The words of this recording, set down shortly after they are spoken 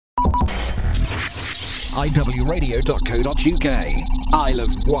iwradio.co.uk. Isle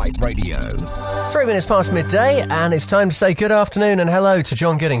of Wight Radio. 3 minutes past midday, and it's time to say good afternoon and hello to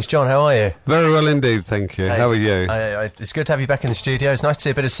John Giddings. John, how are you? Very well indeed, thank you. How are you? It's good to have you back in the studio. It's nice to see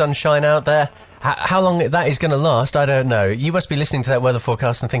a bit of sunshine out there. How long that is going to last, I don't know. You must be listening to that weather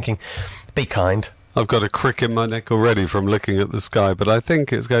forecast and thinking, be kind. I've got a crick in my neck already from looking at the sky, but I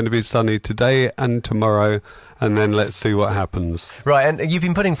think it's going to be sunny today and tomorrow, and then let's see what happens. Right, and you've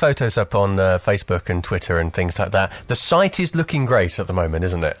been putting photos up on Facebook and Twitter and things like that. The site is looking great at the moment,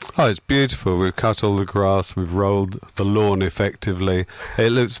 isn't it? Oh, it's beautiful. We've cut all the grass, we've rolled the lawn effectively.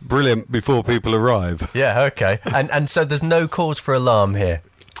 It looks brilliant before people arrive. Yeah, okay. And so there's no cause for alarm here?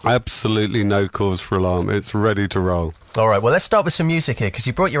 Absolutely no cause for alarm. It's ready to roll. All right, well, let's start with some music here, because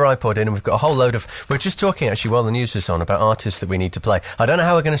you brought your iPod in and we've got a whole load of... We're just talking, actually, while the news is on, about artists that we need to play. I don't know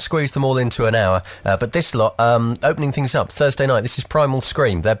how we're going to squeeze them all into an hour, but this lot, opening things up, Thursday night, this is Primal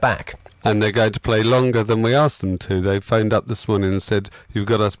Scream. They're back. And they're going to play longer than we asked them to. They phoned up this morning and said, you've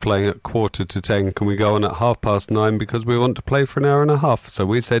got us playing at 10:15. Can we go on at 9:30 because we want to play for an hour and a half? So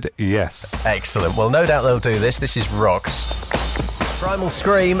we said yes. Excellent. Well, no doubt they'll do this. This is Rocks. Primal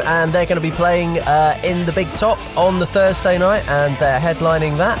Scream, and they're going to be playing in the Big Top on the Thursday night, and they're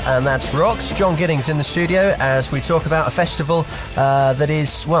headlining that, and that's Rocks. John Giddings in the studio as we talk about a festival that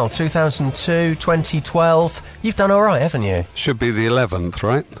is, well, 2002, 2012. You've done all right, haven't you? Should be the 11th,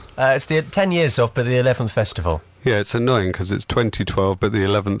 right? It's the 10 years off, but the 11th festival. Yeah, it's annoying because it's 2012, but the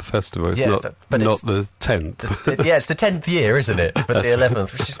 11th festival is not the 10th. Yeah, it's the 10th year, isn't it? But the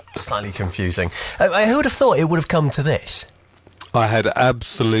 11th, which is slightly confusing. Who would have thought it would have come to this? I had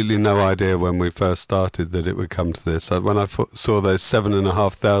absolutely no idea when we first started that it would come to this. When I saw those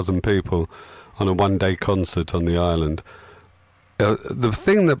 7,500 people on a one-day concert on the island, the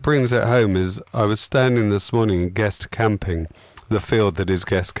thing that brings it home is I was standing this morning guest camping, the field that is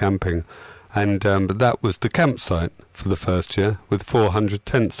guest camping, and but that was the campsite for the first year with 400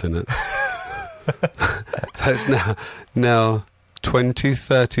 tents in it. That's now 20,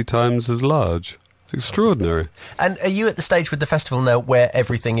 30 times as large. It's extraordinary. And are you at the stage with the festival now where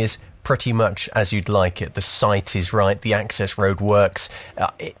everything is pretty much as you'd like it? The site is right, the access road works.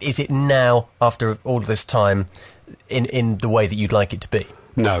 Is it now, after all of this time, in the way that you'd like it to be?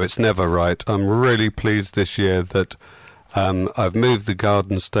 No, it's never right. I'm really pleased this year that I've moved the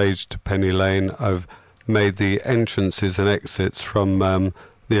garden stage to Penny Lane. I've made the entrances and exits from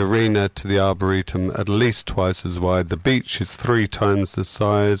the arena to the Arboretum at least twice as wide. The beach is 3 times the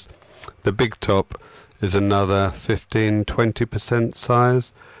size. The Big Top is another 15-20%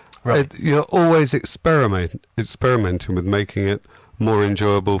 size. Right. You're always experimenting with making it more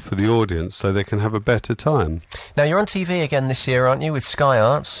enjoyable for the audience so they can have a better time. Now, you're on TV again this year, aren't you, with Sky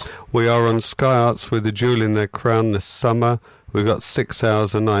Arts? We are on Sky Arts with a jewel in their crown this summer. We've got 6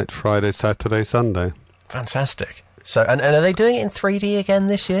 hours a night, Friday, Saturday, Sunday. Fantastic. So, and are they doing it in 3D again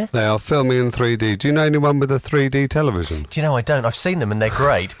this year? They are filming in 3D. Do you know anyone with a 3D television? Do you know, I don't. I've seen them and they're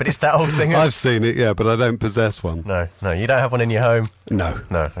great, but it's that old thing. I've seen it, yeah, but I don't possess one. No, you don't have one in your home? No.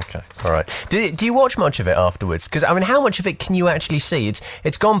 No, okay, all right. Do you watch much of it afterwards? Because, I mean, how much of it can you actually see?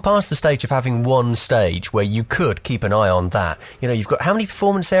 It's gone past the stage of having one stage where you could keep an eye on that. You know, you've got, how many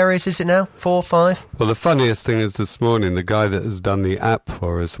performance areas is it now? 4, 5? Well, the funniest thing is this morning, the guy that has done the app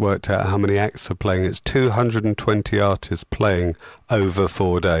for us worked out how many acts are playing. It's 220 artists playing over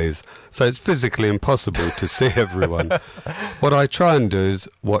 4 days, so it's physically impossible to see everyone. What I try and do is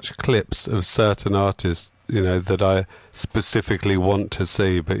watch clips of certain artists, you know, that I specifically want to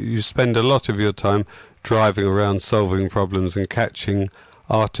see, but you spend a lot of your time driving around solving problems and catching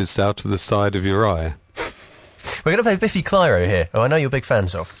artists out of the side of your eye. We're going to play Biffy Clyro here, who I know you're big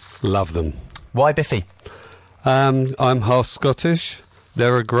fans of. Love them. Why Biffy? I'm half Scottish.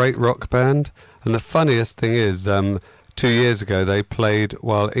 They're a great rock band, and the funniest thing is 2 years ago, they played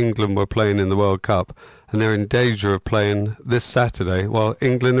while England were playing in the World Cup, and they're in danger of playing this Saturday while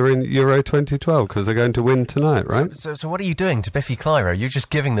England are in Euro 2012 because they're going to win tonight, right? So what are you doing to Biffy Clyro? You're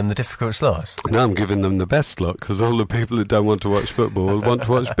just giving them the difficult slots? No, I'm giving them the best slot because all the people that don't want to watch football will want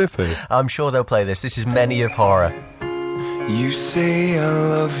to watch Biffy. I'm sure they'll play this. This is Many of Horror. You say I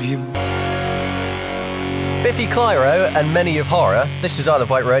love you. Biffy Clyro and Many of Horror. This is Isle of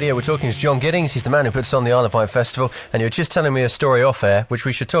Wight Radio. We're talking to John Giddings. He's the man who puts on the Isle of Wight Festival. And you're just telling me a story off air, which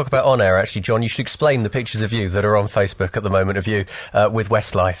we should talk about on air, actually, John. You should explain the pictures of you that are on Facebook at the moment of you with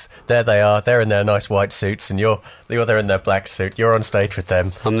Westlife. There they are. They're in their nice white suits, and you're there in their black suit. You're on stage with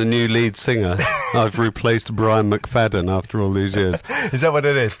them. I'm the new lead singer. I've replaced Brian McFadden after all these years. Is that what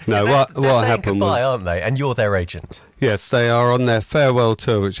it is? No, they're what happened goodbye, was... aren't they? And you're their agent. Yes, they are on their farewell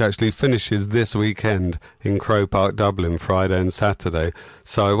tour, which actually finishes this weekend in Croke Park, Dublin, Friday and Saturday.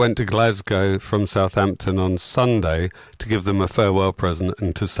 So I went to Glasgow from Southampton on Sunday to give them a farewell present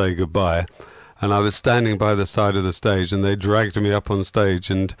and to say goodbye. And I was standing by the side of the stage, and they dragged me up on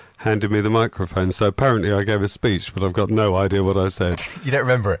stage and handed me the microphone. So apparently I gave a speech, but I've got no idea what I said. You don't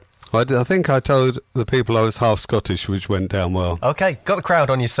remember it? I think I told the people I was half Scottish, which went down well. OK, got the crowd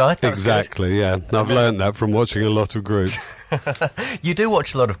on your side. Exactly, yeah. I've learned that from watching a lot of groups. You do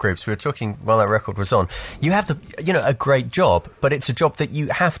watch a lot of groups. We were talking while that record was on. You have a great job, but it's a job that you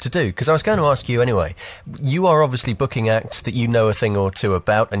have to do. Because I was going to ask you anyway. You are obviously booking acts that you know a thing or two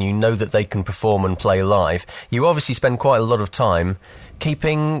about, and you know that they can perform and play live. You obviously spend quite a lot of time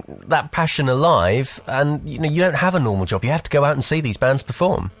keeping that passion alive, and you don't have a normal job. You have to go out and see these bands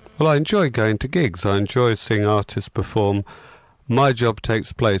perform. Well, I enjoy going to gigs. I enjoy seeing artists perform. My job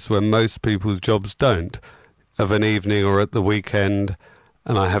takes place when most people's jobs don't, of an evening or at the weekend,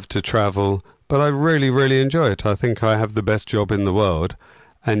 and I have to travel. But I really, really enjoy it. I think I have the best job in the world,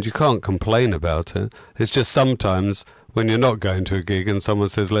 and you can't complain about it. It's just sometimes when you're not going to a gig and someone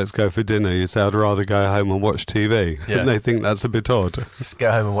says, let's go for dinner, you say, I'd rather go home and watch TV. Yeah. And they think that's a bit odd. Just go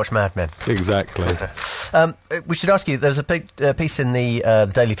home and watch Mad Men. Exactly. We should ask you, there was a big piece in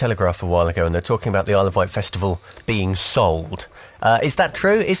the Daily Telegraph a while ago, and they're talking about the Isle of Wight Festival being sold. Is that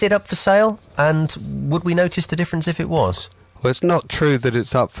true? Is it up for sale? And would we notice the difference if it was? Well, it's not true that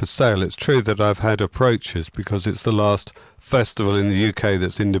it's up for sale. It's true that I've had approaches because it's the last festival in the UK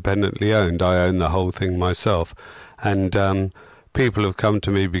that's independently owned. I own the whole thing myself. And people have come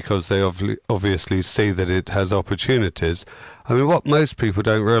to me because they obviously see that it has opportunities. I mean, what most people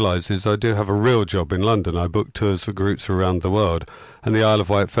don't realise is I do have a real job in London. I book tours for groups around the world. And the Isle of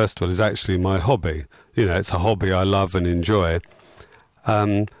Wight Festival is actually my hobby. It's a hobby I love and enjoy.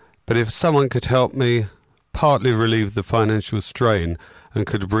 But if someone could help me partly relieve the financial strain and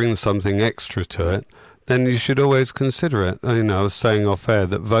could bring something extra to it, then you should always consider it. I was saying off air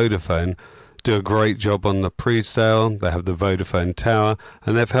that Vodafone do a great job on the pre-sale. They have the Vodafone Tower,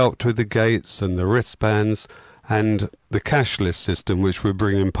 and they've helped with the gates and the wristbands and the cashless system, which we're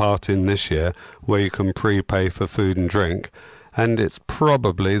bringing part in this year, where you can prepay for food and drink. And it's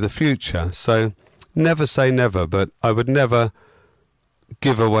probably the future. So never say never, but I would never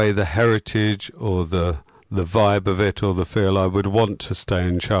give away the heritage or the vibe of it or the feel. I would want to stay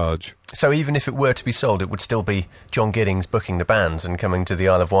in charge. So even if it were to be sold, it would still be John Giddings booking the bands and coming to the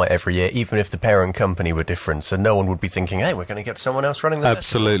Isle of Wight every year, even if the parent company were different. So no one would be thinking, hey, we're going to get someone else running the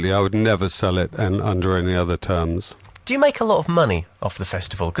Absolutely. festival. I would never sell it under any other terms. Do you make a lot of money off the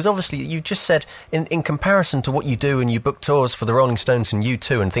festival? Because obviously you just said, in comparison to what you do and you book tours for the Rolling Stones and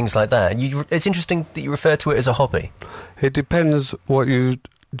U2 and things like that, it's interesting that you refer to it as a hobby. It depends what you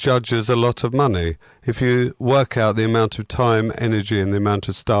judge as a lot of money. If you work out the amount of time, energy and the amount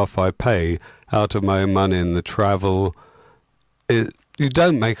of staff I pay out of my own money and the travel, you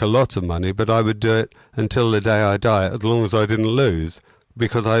don't make a lot of money, but I would do it until the day I die, as long as I didn't lose,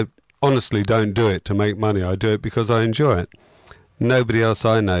 because I honestly don't do it to make money. I do it because I enjoy it. Nobody else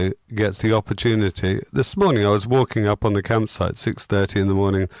I know gets the opportunity. This morning I was walking up on the campsite, 6:30 in the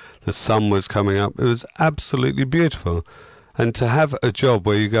morning, the sun was coming up, it was absolutely beautiful. And to have a job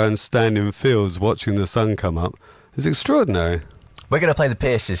where you go and stand in fields watching the sun come up is extraordinary. We're going to play the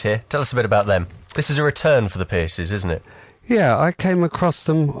Pierces here. Tell us a bit about them. This is a return for the Pierces, isn't it? Yeah, I came across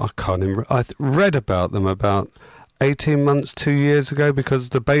them. I read about them about 18 months, 2 years ago, because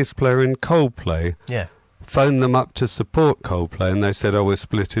the bass player in Coldplay phoned them up to support Coldplay, and they said, we're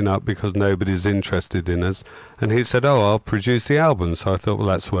splitting up because nobody's interested in us. And he said, I'll produce the album. So I thought, well,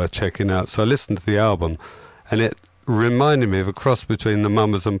 that's worth checking out. So I listened to the album, and it reminded me of a cross between the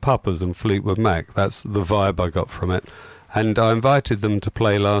Mamas and Papas and Fleetwood Mac. That's the vibe I got from it. And I invited them to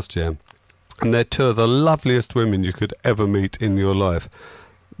play last year. And they're two of the loveliest women you could ever meet in your life.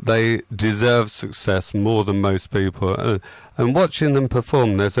 They deserve success more than most people. And watching them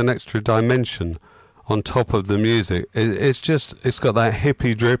perform, there's an extra dimension on top of the music. It's got that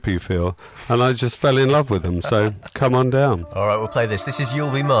hippie drippy feel. And I just fell in love with them. So come on down. All right, we'll play this. This is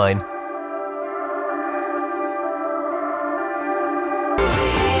You'll Be Mine.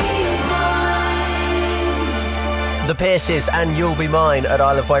 The Pierces and You'll Be Mine at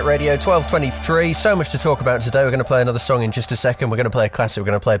Isle of Wight Radio, 12:23. So much to talk about today. We're going to play another song in just a second. We're going to play a classic. We're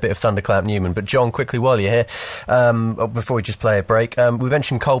going to play a bit of Thunderclap Newman. But John, quickly while you're here, before we just play a break, we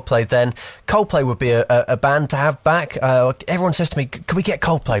mentioned Coldplay then. Coldplay would be a band to have back. Everyone says to me, can we get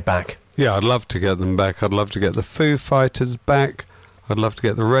Coldplay back? Yeah, I'd love to get them back. I'd love to get the Foo Fighters back. I'd love to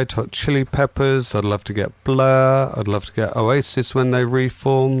get the Red Hot Chili Peppers. I'd love to get Blur. I'd love to get Oasis when they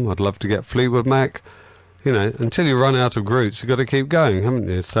reform. I'd love to get Fleetwood Mac. until you run out of groups, you've got to keep going, haven't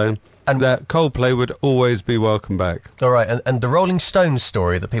you? So that Coldplay would always be welcome back. All right, and the Rolling Stones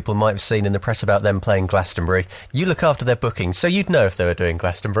story that people might have seen in the press about them playing Glastonbury, you look after their bookings, so you'd know if they were doing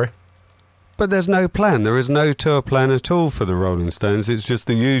Glastonbury. But there's no plan. There is no tour plan at all for the Rolling Stones. It's just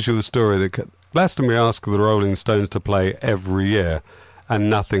the usual story that Glastonbury ask the Rolling Stones to play every year, and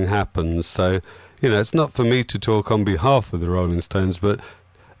nothing happens. So, it's not for me to talk on behalf of the Rolling Stones, but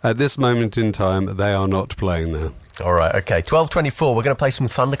at this moment in time, they are not playing there. All right, OK. 12:24, we're going to play some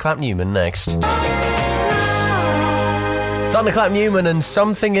Thunderclap Newman next. Thunderclap Newman and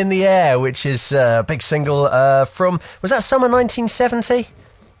Something in the Air, which is a big single from... Was that summer 1970?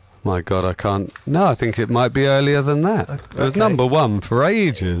 My God, I can't... No, I think it might be earlier than that. Okay. It was number one for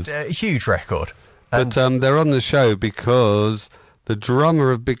ages. Huge record. But they're on the show because the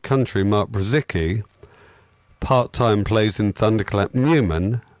drummer of Big Country, Mark Brzezicki, part-time plays in Thunderclap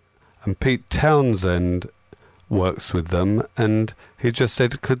Newman, and Pete Townsend works with them, and he just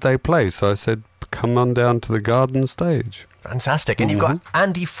said, could they play? So I said, come on down to the garden stage. Fantastic. And you've got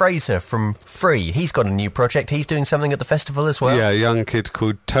Andy Fraser from Free. He's got a new project. He's doing something at the festival as well. Yeah, a young kid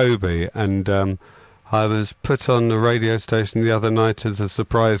called Toby. And I was put on the radio station the other night as a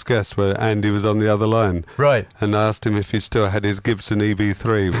surprise guest where Andy was on the other line. Right. And I asked him if he still had his Gibson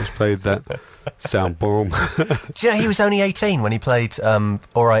EV3, which played that sound boom. Do you know, he was only 18 when he played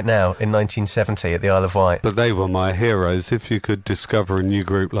All Right Now in 1970 at the Isle of Wight. But they were my heroes. If you could discover a new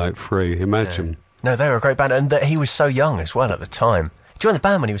group like Free, imagine. Yeah. No, they were a great band, and he was so young as well at the time. He joined the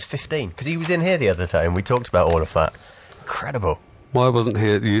band when he was 15, because he was in here the other day, and we talked about all of that. Incredible. Why wasn't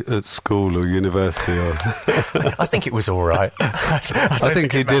he at school or university? Or I think it was all right. I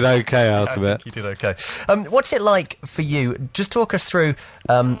think he did okay out of it. I think he did okay. What's it like for you? Just talk us through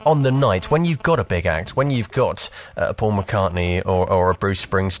on the night, when you've got a big act, when you've got a Paul McCartney or a Bruce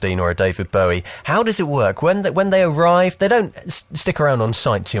Springsteen or a David Bowie. How does it work? When they arrive, they don't stick around on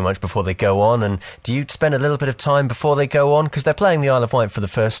site too much before they go on, and do you spend a little bit of time before they go on? Because they're playing the Isle of Wight for the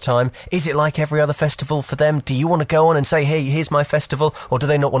first time. Is it like every other festival for them? Do you want to go on and say, hey, here's my festival, or do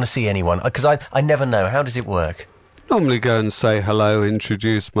they not want to see anyone? Because I never know. How does it work? Normally go and say hello,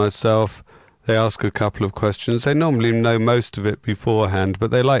 introduce myself. They ask a couple of questions. They normally know most of it beforehand, but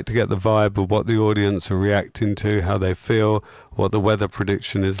they like to get the vibe of what the audience are reacting to, how they feel, what the weather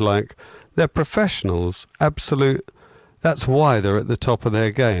prediction is like. They're professionals, absolute. That's why they're at the top of their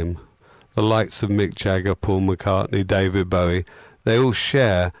game. The likes of Mick Jagger, Paul McCartney, David Bowie, they all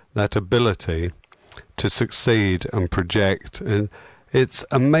share that ability to succeed and project, and it's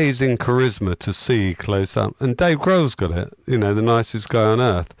amazing charisma to see close up. And Dave Grohl's got it, the nicest guy on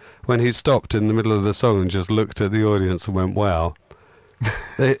earth. When he stopped in the middle of the song and just looked at the audience and went, wow.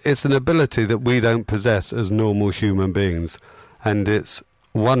 It's an ability that we don't possess as normal human beings, and it's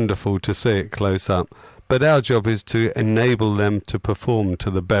wonderful to see it close up. But our job is to enable them to perform to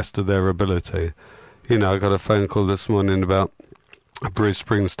the best of their ability. I got a phone call this morning about Bruce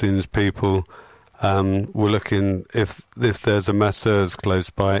Springsteen's people. We're looking if there's a masseuse close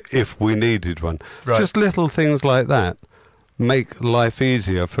by, if we needed one. Right. Just little things like that make life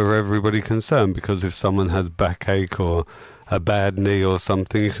easier for everybody concerned, because if someone has backache or a bad knee or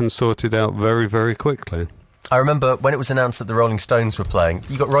something, you can sort it out very, very quickly. I remember when it was announced that the Rolling Stones were playing,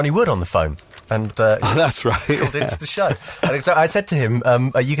 you got Ronnie Wood on the phone. And oh, that's right. Called into the show. And so I said to him,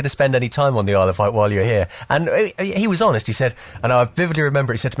 are you going to spend any time on the Isle of Wight while you're here? And he was honest. He said, and I vividly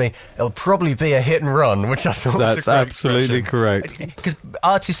remember, he said to me, it'll probably be a hit and run, which I thought was a great absolutely expression. Correct. Because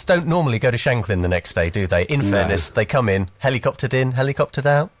artists don't normally go to Shanklin the next day, do they? In fairness, they come in, helicoptered in, helicoptered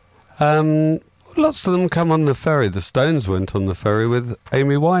out. Lots of them come on the ferry. The Stones went on the ferry with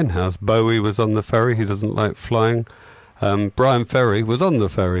Amy Winehouse. Bowie was on the ferry. He doesn't like flying. Brian Ferry was on the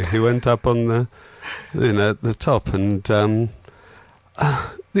ferry. He went up on the top. And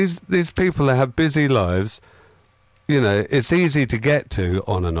these people that have busy lives, it's easy to get to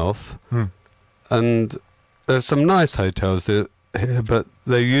on and off. And there's some nice hotels here, but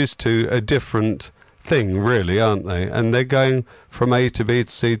they're used to a different thing, really, aren't they? And they're going from A to B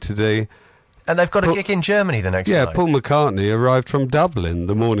to C to D. And they've got a gig in Germany the next night. Yeah, Paul McCartney arrived from Dublin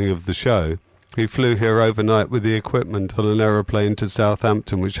the morning of the show. He flew here overnight with the equipment on an aeroplane to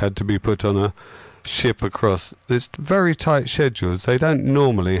Southampton, which had to be put on a ship across. There's very tight schedules. They don't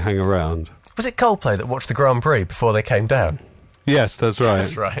normally hang around. Was it Coldplay that watched the Grand Prix before they came down? Yes, that's right.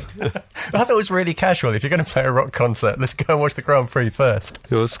 That's right. I thought it was really casual. If you're going to play a rock concert, let's go and watch the Grand Prix first.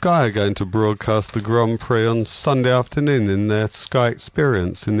 Sky are going to broadcast the Grand Prix on Sunday afternoon in their Sky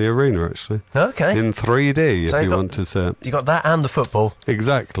Experience in the arena, actually. Okay. In 3D, if you want to see it. You got that and the football.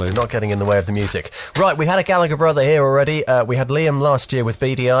 Exactly. Not getting in the way of the music. Right, we had a Gallagher brother here already. We had Liam last year with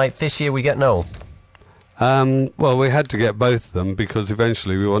BDI. This year we get Noel. Well, we had to get both of them because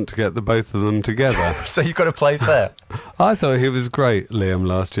eventually we want to get the both of them together. So you've got to play fair. I thought he was great, Liam,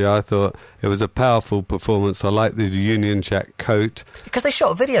 last year. I thought it was a powerful performance. I liked the Union Jack coat. Because they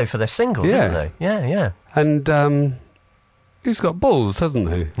shot a video for their single, didn't they? Yeah. And he's got balls,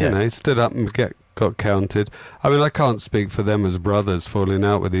 hasn't he? Yeah. You know, he stood up and got counted. I mean, I can't speak for them as brothers falling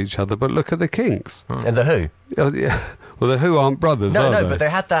out with each other, but look at the Kinks. And The Who? Oh, yeah. Well, the Who aren't brothers, are they? No, but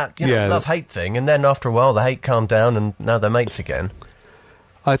they had that love-hate thing, and then after a while the hate calmed down and now they're mates again.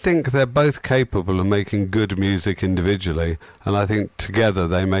 I think they're both capable of making good music individually, and I think together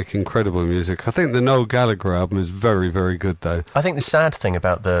they make incredible music. I think the Noel Gallagher album is very, very good, though. I think the sad thing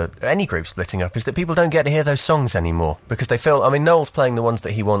about any group splitting up is that people don't get to hear those songs anymore, because they feel... I mean, Noel's playing the ones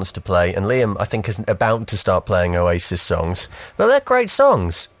that he wants to play, and Liam, I think, is about to start playing Oasis songs. But they're great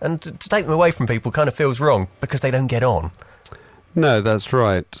songs, and to take them away from people kind of feels wrong, because they don't get on. No, that's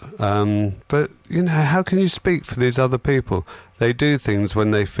right. But, you know, how can you speak for these other people? They do things when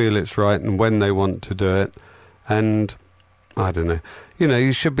they feel it's right and when they want to do it. And, I don't know. You know,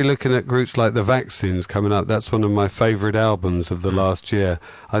 you should be looking at groups like The Vaccines coming up. That's one of my favourite albums of the last year.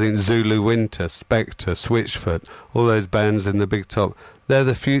 I think Zulu Winter, Spectre, Switchfoot, all those bands in the big top, they're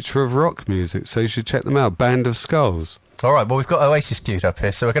the future of rock music, so you should check them out. Band of Skulls. All right, well, we've got Oasis queued up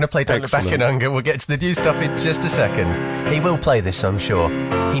here, so we're going to play Don't Look Back in Anger. We'll get to the new stuff in just a second. He will play this, I'm sure.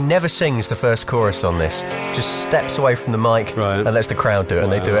 He never sings the first chorus on this. Just steps away from the mic and lets the crowd do it,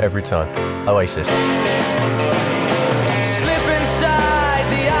 and they do it every time. Oasis.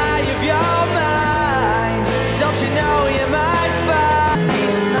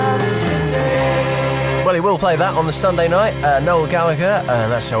 Well, he will play that on the Sunday night. Noel Gallagher,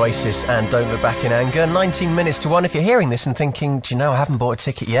 and that's Oasis and Don't Look Back in Anger. 19 minutes to 1. If you're hearing this and thinking, do you know, I haven't bought a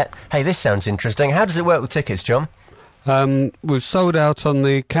ticket yet. Hey, this sounds interesting. How does it work with tickets, John? We've sold out on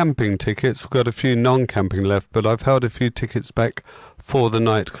the camping tickets. We've got a few non-camping left, but I've held a few tickets back for the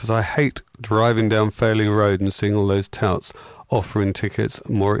night because I hate driving down Fairley Road and seeing all those touts offering tickets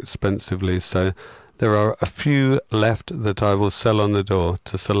more expensively. So there are a few left that I will sell on the door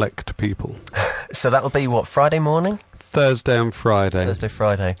to select people. So that'll be, what, Friday morning? Thursday and Friday. Thursday,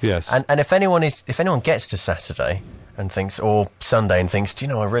 Friday. Yes. And if anyone gets to Saturday and thinks, or Sunday and thinks, do you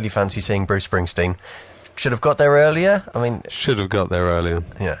know, I really fancy seeing Bruce Springsteen, should have got there earlier? I mean... Should have got there earlier.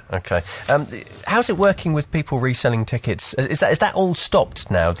 Yeah, okay. How's it working with people reselling tickets? Is that all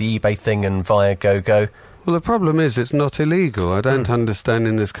stopped now, the eBay thing and via GoGo? Well, the problem is it's not illegal. I don't understand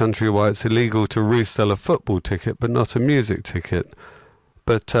in this country why it's illegal to resell a football ticket but not a music ticket.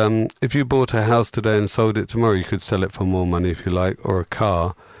 But if you bought a house today and sold it tomorrow, you could sell it for more money if you like, or a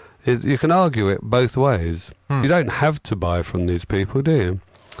car. You can argue it both ways. You don't have to buy from these people, do you?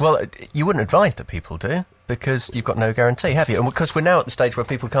 Well, you wouldn't advise that people do, because you've got no guarantee, have you? And because we're now at the stage where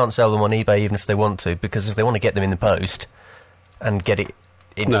people can't sell them on eBay even if they want to, because if they want to get them in the post and get it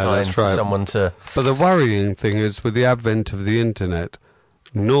in time for someone to... But the worrying thing is, with the advent of the internet,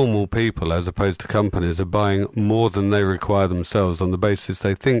 normal people, as opposed to companies, are buying more than they require themselves on the basis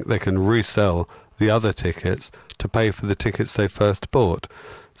they think they can resell the other tickets to pay for the tickets they first bought.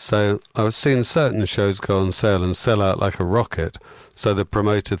 So I've seen certain shows go on sale and sell out like a rocket, so the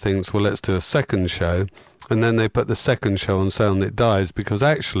promoter thinks, well, let's do a second show, and then they put the second show on sale and it dies, because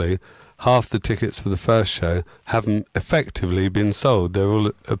actually half the tickets for the first show haven't effectively been sold. They're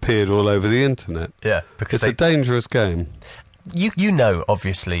all appeared all over the internet. Yeah, because it's a dangerous game. You know,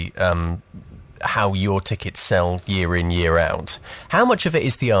 obviously, how your tickets sell year in, year out. How much of it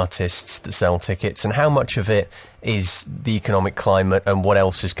is the artists that sell tickets, and how much of it is the economic climate and what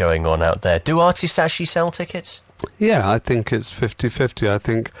else is going on out there? Do artists actually sell tickets? Yeah, I think it's 50-50. I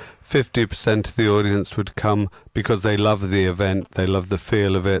think 50% of the audience would come because they love the event, they love the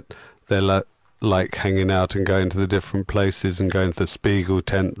feel of it, they like hanging out and going to the different places and going to the Spiegel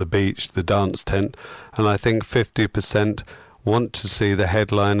tent, the beach, the dance tent. And I think 50% want to see the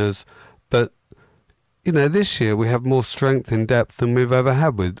headliners. But, you know, this year we have more strength in depth than we've ever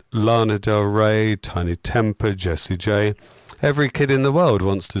had with Lana Del Rey, Tiny Temper, Jessie J. Every kid in the world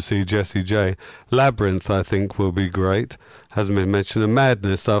wants to see Jessie J. Labyrinth, I think, will be great. Hasn't been mentioned. And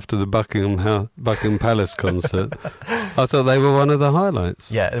Madness after the Buckingham Palace concert. I thought they were one of the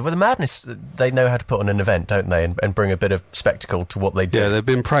highlights. Yeah, well, the Madness, they know how to put on an event, don't they, and bring a bit of spectacle to what they do. Yeah, they've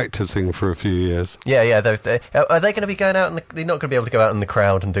been practising for a few years. Yeah. Are they going to be going out? They're not going to be able to go out in the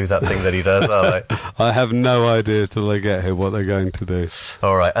crowd and do that thing that he does, are they? I have no idea till they get here what they're going to do.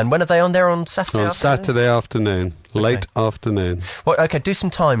 All right, and when are they on there? On Saturday afternoon? On Saturday afternoon. Late afternoon. Well, okay, do some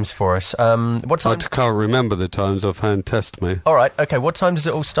times for us. What time? I can't remember the times offhand, test me. All right, okay, what time does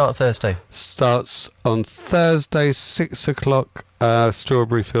it all start Thursday? Starts on Thursday, 6 o'clock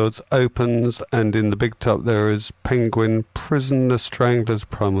Strawberry Fields opens, and in the Big Top there is Penguin, Prison, The Stranglers,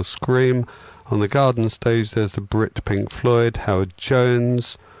 Primal Scream. On the Garden Stage there's the Brit Pink Floyd, Howard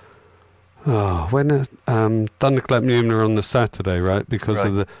Jones. Thunderclap Newman on the Saturday, right? Because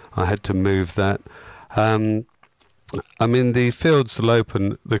of I had to move that. The fields will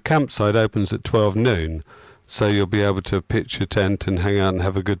open, the campsite opens at 12 noon, so you'll be able to pitch your tent and hang out and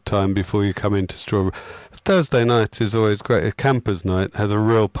have a good time before you come into Strawberry. Thursday night is always great. A camper's night has a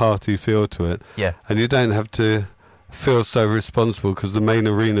real party feel to it. Yeah. And you don't have to feel so responsible because the main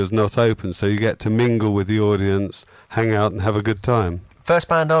arena's not open, so you get to mingle with the audience, hang out and have a good time. First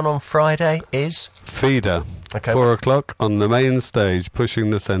band on Friday is? Feeder. Okay. 4 o'clock on the main stage, pushing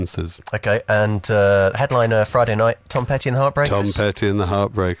the censors. Okay, and headliner Friday night, Tom Petty and the Heartbreakers? Tom Petty and the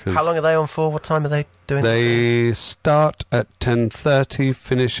Heartbreakers. How long are they on for? What time are they doing? They start at 10:30,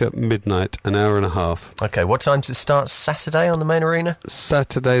 finish at midnight, an hour and a half. Okay, what time does it start Saturday on the main arena?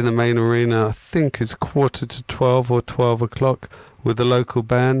 Saturday, the main arena, I think is 11:45 or 12 o'clock with the local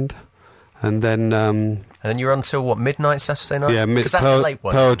band. And then... and then you're until, what, midnight Saturday night? Yeah, because that's the late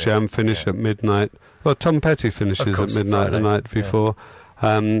one. Pearl Jam finish at midnight. Well, Tom Petty finishes at midnight Friday. The night before.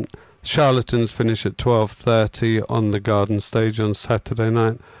 Yeah. Charlatans finish at 12:30 on the Garden Stage on Saturday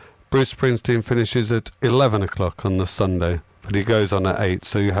night. Bruce Springsteen finishes at 11 o'clock on the Sunday. But he goes on at 8,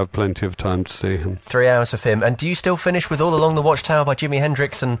 so you have plenty of time to see him. 3 hours of him. And do you still finish with All Along the Watchtower by Jimi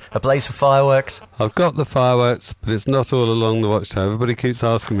Hendrix and A Blaze for Fireworks? I've got the fireworks, but it's not All Along the Watchtower. Everybody keeps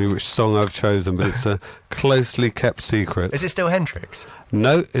asking me which song I've chosen, but it's a closely kept secret. Is it still Hendrix?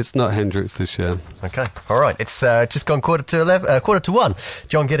 No, it's not Hendrix this year. Okay, all right. It's just gone quarter to 1.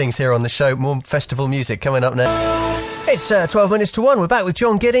 John Giddings here on the show. More festival music coming up next. It's 12 minutes to 1. We're back with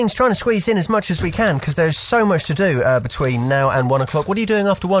John Giddings, trying to squeeze in as much as we can because there's so much to do between now and 1 o'clock. What are you doing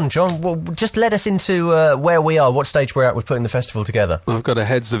after 1, John? Well, just let us into where we are, what stage we're at with putting the festival together. I've got a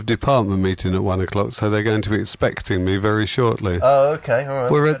heads of department meeting at 1 o'clock, so they're going to be expecting me very shortly. Oh, okay, all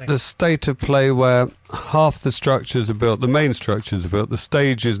right. We're at the state of play where half the structures are built, the main structures are built, the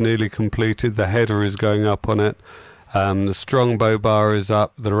stage is nearly completed, the header is going up on it, the Strongbow bar is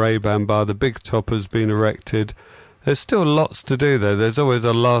up, the Ray-Ban bar, the big top has been erected. There's still lots to do there. There's always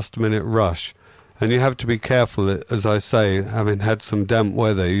a last-minute rush. And you have to be careful, as I say, having had some damp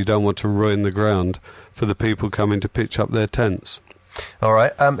weather, you don't want to ruin the ground for the people coming to pitch up their tents. All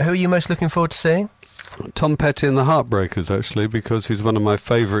right. Who are you most looking forward to seeing? Tom Petty and the Heartbreakers, actually, because he's one of my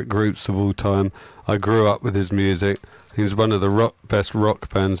favourite groups of all time. I grew up with his music. He's one of the best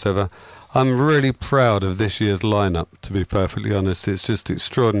rock bands ever. I'm really proud of this year's lineup, to be perfectly honest. It's just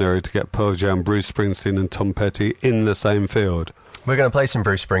extraordinary to get Pearl Jam, Bruce Springsteen and Tom Petty in the same field. We're going to play some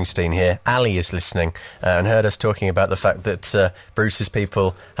Bruce Springsteen here. Ali is listening and heard us talking about the fact that Bruce's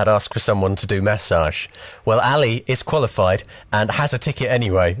people had asked for someone to do massage. Well, Ali is qualified and has a ticket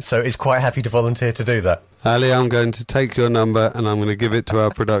anyway, so is quite happy to volunteer to do that. Ali, I'm going to take your number and I'm going to give it to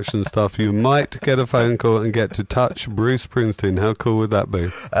our production staff. You might get a phone call and get to touch Bruce Springsteen. How cool would that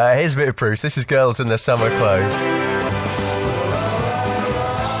be? Here's a bit of Bruce. This is Girls in Their Summer Clothes.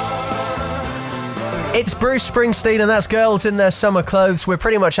 It's Bruce Springsteen, and that's Girls in Their Summer Clothes. We're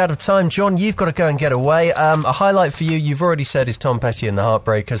pretty much out of time. John, you've got to go and get away. A highlight for you, you've already said, is Tom Petty and the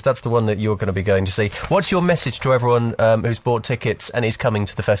Heartbreakers. That's the one that you're going to be going to see. What's your message to everyone who's bought tickets and is coming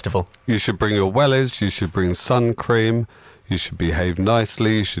to the festival? You should bring your wellies, you should bring sun cream, you should behave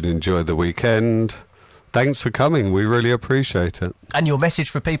nicely, you should enjoy the weekend. Thanks for coming, we really appreciate it. And your message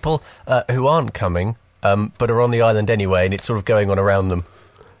for people who aren't coming, but are on the island anyway, and it's sort of going on around them?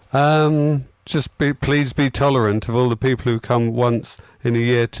 Please be tolerant of all the people who come once in a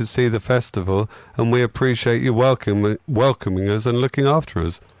year to see the festival, and we appreciate you welcoming us and looking after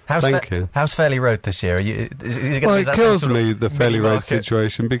us. Thank you. How's Fairley Road this year? Is it going to be that kills sort of me, the Fairley Road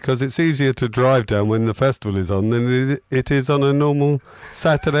situation, because it's easier to drive down when the festival is on than it is on a normal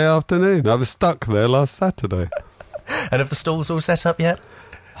Saturday afternoon. I was stuck there last Saturday. And have the stalls all set up yet?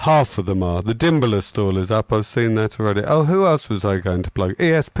 Half of them are. The Dimballer stall is up. I've seen that already. Oh, who else was I going to plug?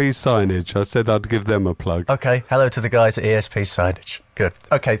 ESP Signage. I said I'd give them a plug. Okay. Hello to the guys at ESP Signage. Good.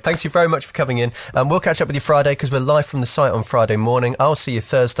 Okay. Thanks you very much for coming in. We'll catch up with you Friday because we're live from the site on Friday morning. I'll see you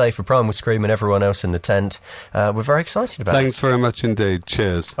Thursday for Primal Scream and everyone else in the tent. We're very excited about it. Thanks very much indeed.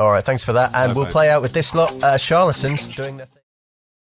 Cheers. All right. Thanks for that. And we'll play out with this lot, Charlatans, doing their thing.